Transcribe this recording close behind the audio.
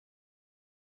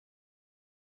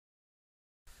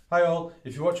Hi all,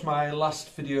 if you watched my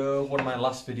last video, one of my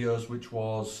last videos, which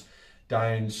was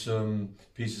dyeing some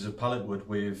pieces of pallet wood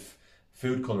with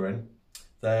food colouring,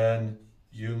 then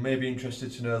you may be interested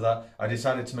to know that I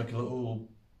decided to make a little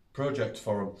project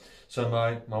for them. So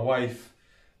my wife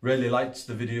really liked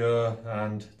the video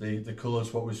and the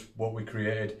colours, what we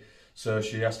created. So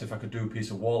she asked if I could do a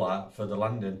piece of wall art for the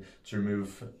landing to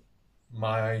remove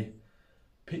my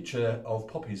picture of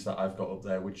poppies that I've got up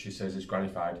there, which she says is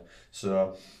grannified.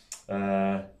 So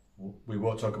we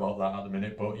won't talk about that at the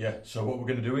minute, but yeah, so what we're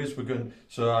going to do is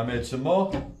so I made some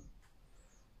more,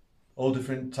 all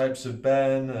different types of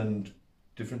Ben and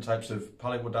different types of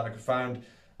pallet wood that I could find,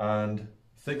 and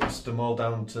thicknessed them all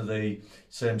down to the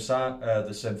same size,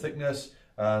 the same thickness,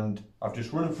 and I've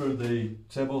just run them through the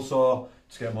table saw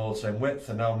to get them all the same width,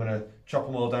 and now I'm going to chop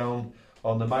them all down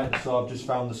on the miter saw. I've just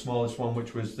found the smallest one,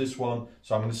 which was this one,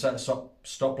 so I'm going to set a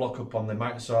stop block up on the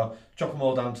miter saw, chop them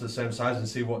all down to the same size and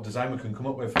see what design we can come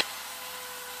up with.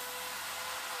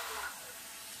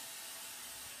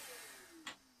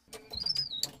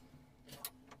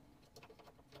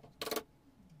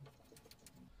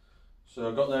 So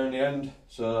I got there in the end,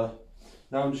 so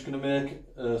now I'm just going to make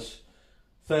a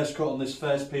first cut on this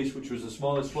first piece, which was the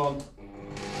smallest one.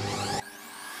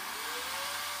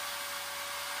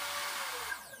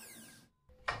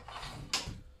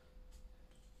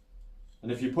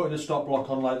 And if you're putting a stop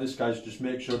block on like this, guys, just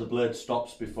make sure the blade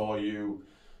stops before you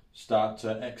start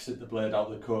to exit the blade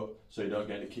out of the cut, so you don't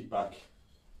get any kickback.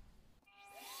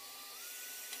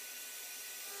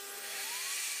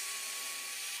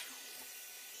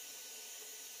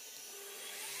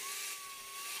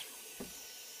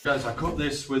 Guys, I cut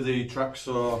this with the track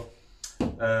saw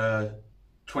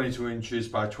 22 inches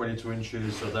by 22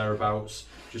 inches, so thereabouts,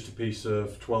 just a piece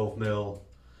of 12mm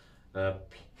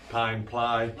pine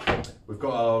ply. We've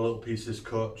got our little pieces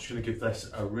cut. Just going to give this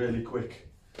a really quick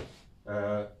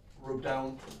rub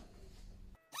down.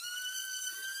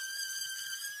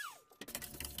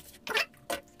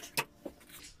 So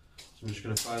I'm just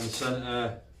going to find the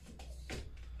centre.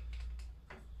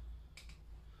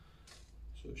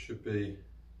 So it should be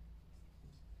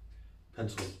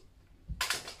pencil.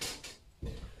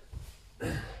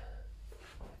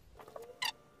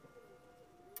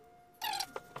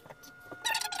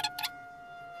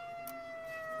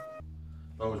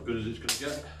 About as good as it's going to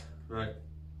get. Right,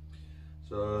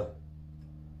 so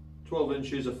 12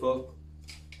 inches a foot.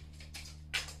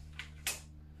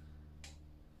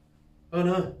 Oh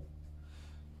no,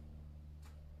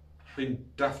 been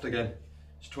daft again.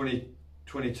 It's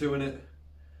 22 in it,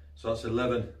 so that's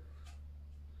 11.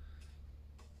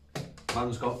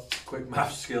 Man's got quick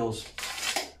math skills.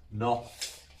 Not.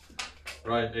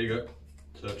 Right, there you go.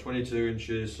 So 22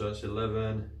 inches, so that's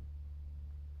 11.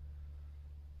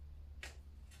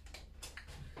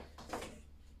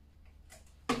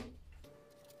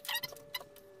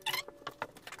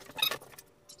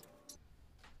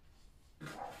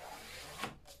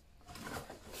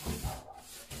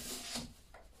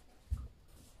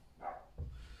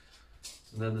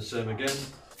 And then the same again.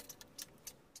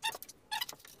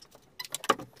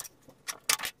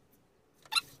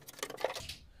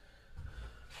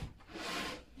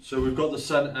 So we've got the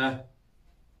centre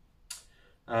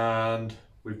and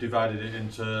we've divided it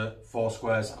into 4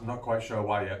 squares. I'm not quite sure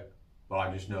why yet, but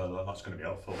I just know that that's going to be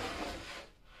helpful.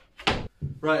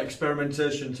 Right,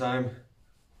 experimentation time.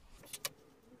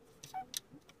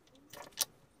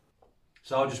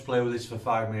 So I'll just play with this for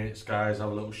 5 minutes, guys,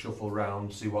 have a little shuffle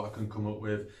around, see what I can come up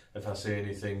with. If I see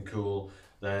anything cool,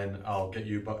 then I'll get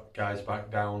you guys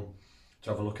back down to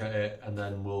have a look at it, and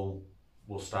then we'll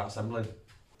start assembling.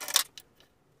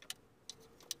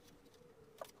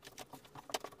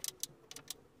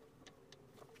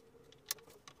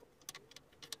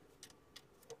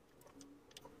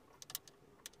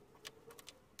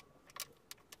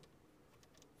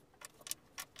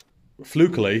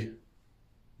 Flukily,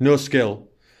 no skill,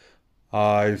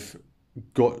 I've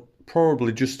got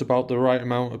probably just about the right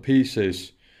amount of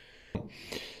pieces.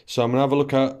 So I'm going to have a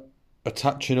look at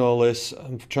attaching all this.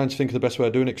 I'm trying to think of the best way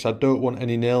of doing it, because I don't want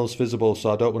any nails visible,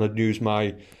 so I don't want to use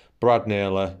my brad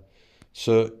nailer.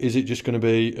 So is it just going to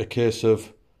be a case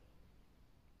of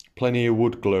plenty of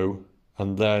wood glue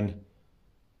and then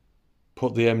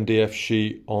put the MDF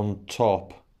sheet on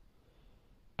top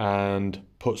and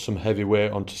put some heavy weight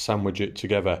on to sandwich it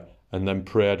together, and then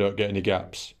pray I don't get any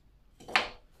gaps?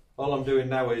 All I'm doing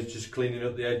now is just cleaning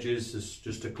up the edges. There's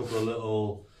just a couple of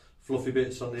little fluffy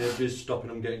bits on the edges, stopping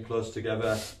them getting close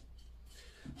together.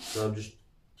 So I'm just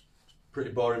pretty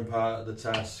boring part of the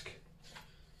task,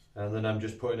 and then I'm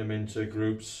just putting them into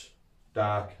groups,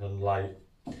 dark and light,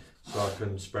 so I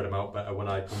can spread them out better when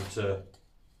I come to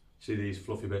See these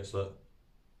fluffy bits that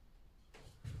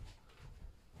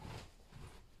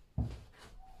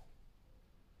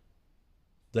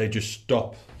they just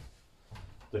stop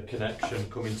the connection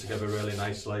coming together really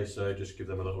nicely, so just give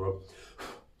them a little rub.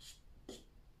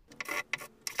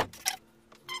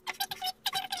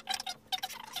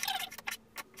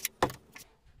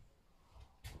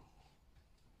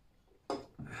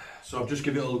 So I've just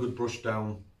given it all a good brush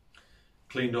down,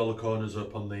 cleaned all the corners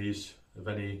up on these of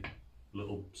any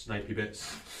little snipey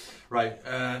bits. Right,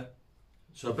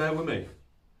 so bear with me,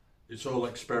 it's all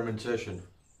experimentation,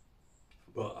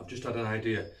 but I've just had an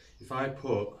idea. If I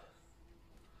put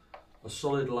a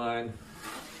solid line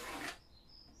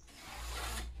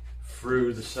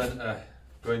through the centre,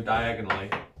 going diagonally,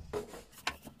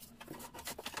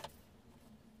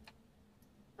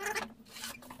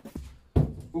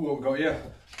 ooh, what we got here?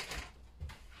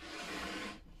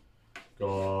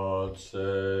 God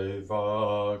save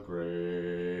our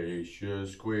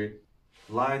gracious Queen.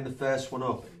 Line the first one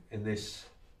up in this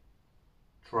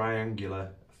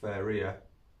triangular affair here,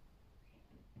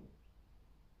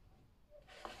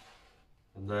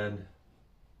 and then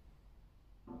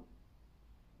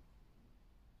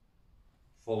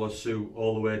follow suit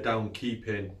all the way down,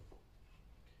 keeping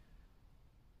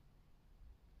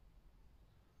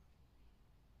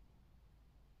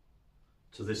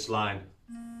to this line.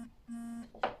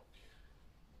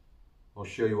 I'll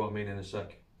show you what I mean in a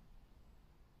sec.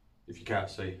 If you can't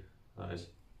see, that is.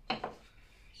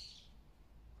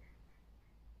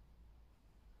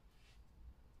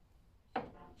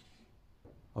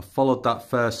 I've followed that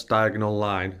first diagonal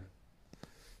line,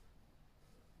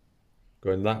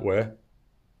 going that way,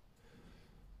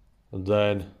 and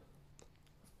then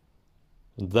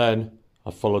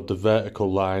I followed the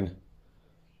vertical line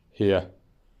here.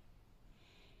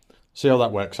 See how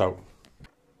that works out.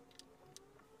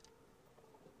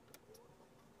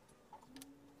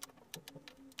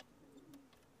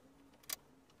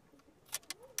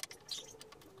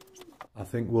 I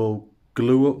think we'll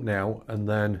glue up now, and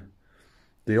then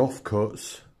the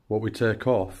offcuts, what we take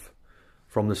off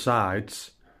from the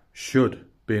sides, should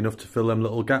be enough to fill them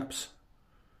little gaps.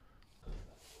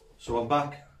 So I'm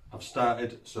back, I've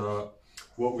started, so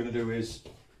what we're going to do is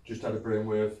just add a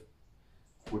brainwave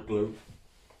wood glue.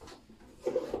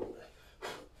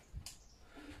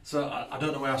 So I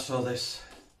don't know where I saw this,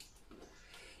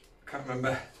 I can't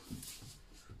remember.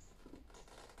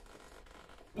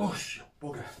 Oh shit,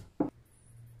 bugger.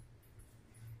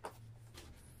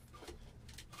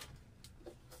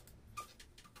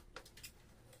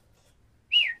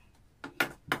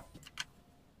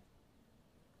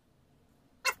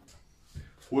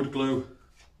 Wood glue,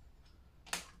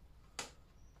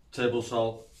 table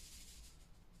salt,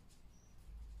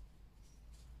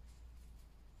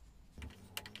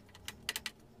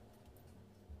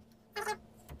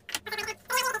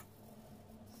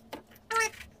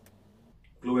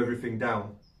 glue everything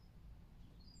down.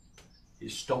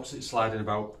 It stops it sliding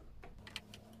about.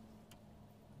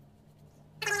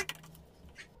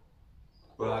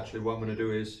 But actually what I'm going to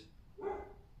do is,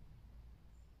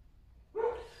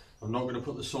 I'm not going to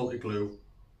put the salty glue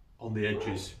on the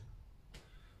edges.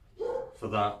 For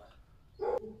that,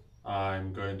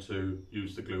 I'm going to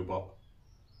use the glue bot,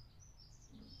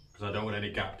 because I don't want any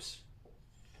gaps.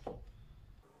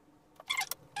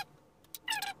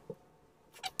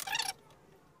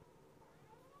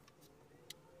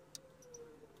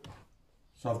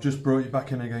 So I've just brought you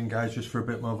back in again, guys, just for a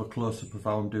bit more of a close-up of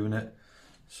how I'm doing it.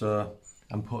 So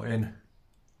I'm putting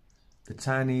the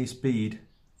tiniest bead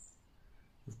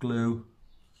of glue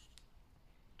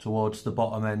towards the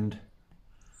bottom end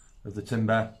of the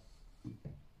timber.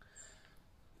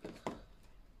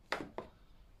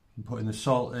 I'm putting the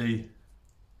salty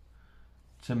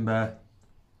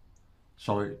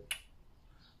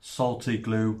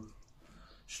glue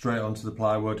straight onto the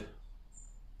plywood,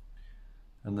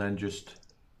 and then just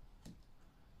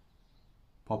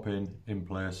popping in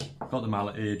place. I've got the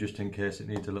mallet here just in case it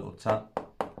needs a little tap.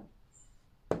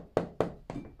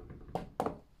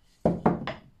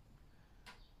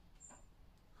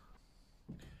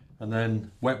 And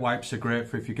then wet wipes are great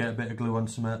for if you get a bit of glue on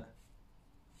something.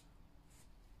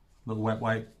 Little wet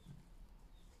wipe.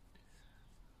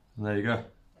 And there you go.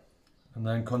 And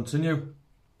then continue.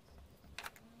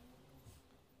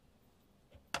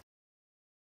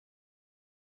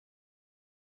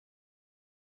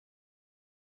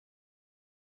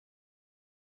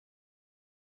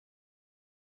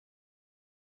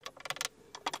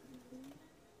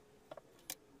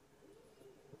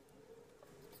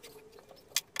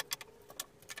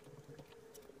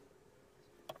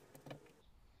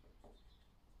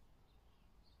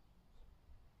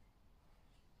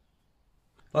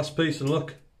 Last piece and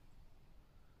look.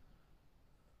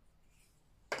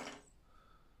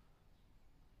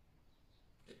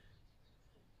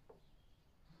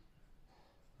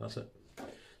 That's it.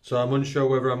 So I'm unsure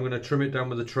whether I'm going to trim it down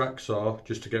with a track saw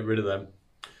just to get rid of them,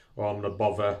 or I'm going to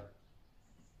bother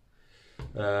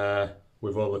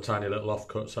with all the tiny little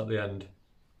offcuts at the end.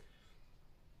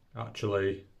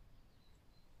 Actually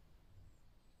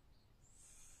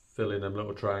fill in them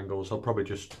little triangles. I'll probably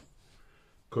just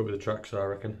cut with the track saw, I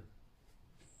reckon.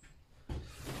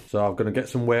 So I'm going to get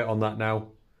some weight on that now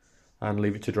and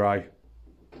leave it to dry.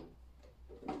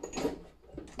 A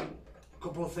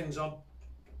couple of things on.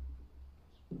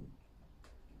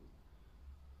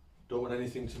 Don't want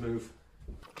anything to move.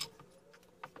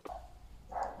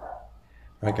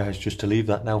 Right guys, just to leave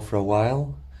that now for a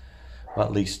while.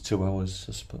 At least 2 hours,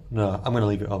 I suppose. No, I'm going to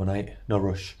leave it overnight, no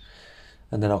rush.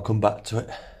 And then I'll come back to it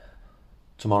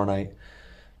tomorrow night,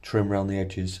 trim around the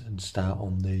edges and start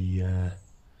on the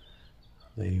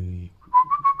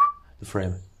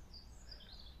frame.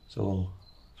 So,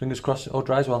 fingers crossed it all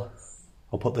dries well.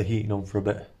 I'll put the heating on for a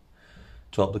bit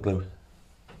to help the glue.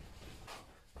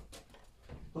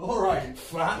 Alright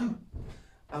fam,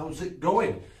 how's it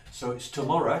going? So it's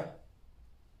tomorrow.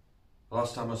 The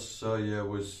last time I saw you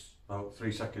was about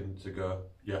 3 seconds ago.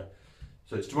 Yeah,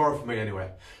 so it's tomorrow for me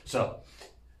anyway. So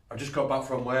I've just got back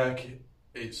from work.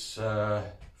 It's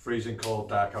freezing cold,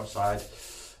 dark outside,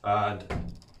 and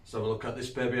let's have a look at this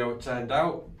baby, how it turned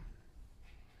out.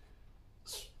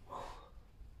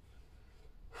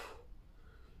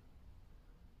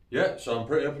 Yeah, so I'm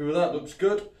pretty happy with that, looks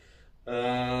good.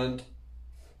 And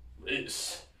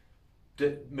it's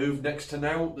moved next to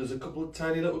now. There's a couple of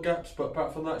tiny little gaps, but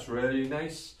apart from that, it's really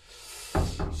nice.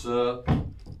 So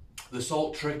the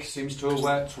salt trick seems to have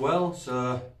worked well.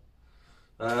 So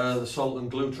the salt and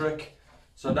glue trick.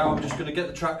 So now I'm just going to get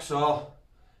the track saw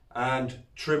and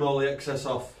trim all the excess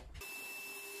off.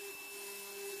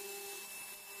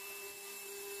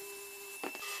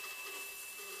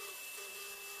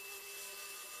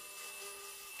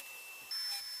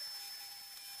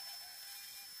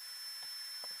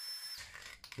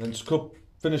 Then to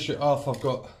finish it off, I've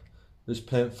got this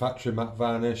Paint Factory matte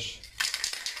varnish,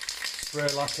 spray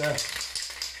lacquer.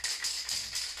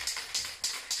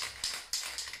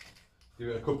 Give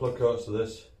it a couple of coats of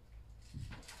this.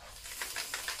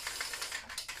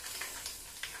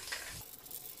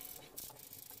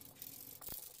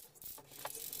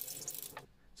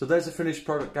 So there's the finished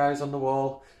product guys on the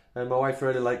wall, and my wife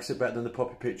really likes it better than the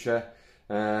poppy picture,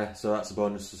 so that's a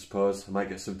bonus I suppose. I might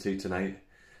get some tea tonight.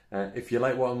 If you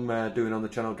like what I'm doing on the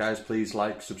channel guys, please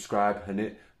like, subscribe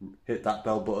and hit that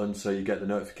bell button so you get the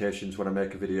notifications when I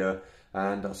make a video,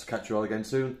 and I'll catch you all again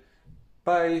soon.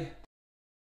 Bye!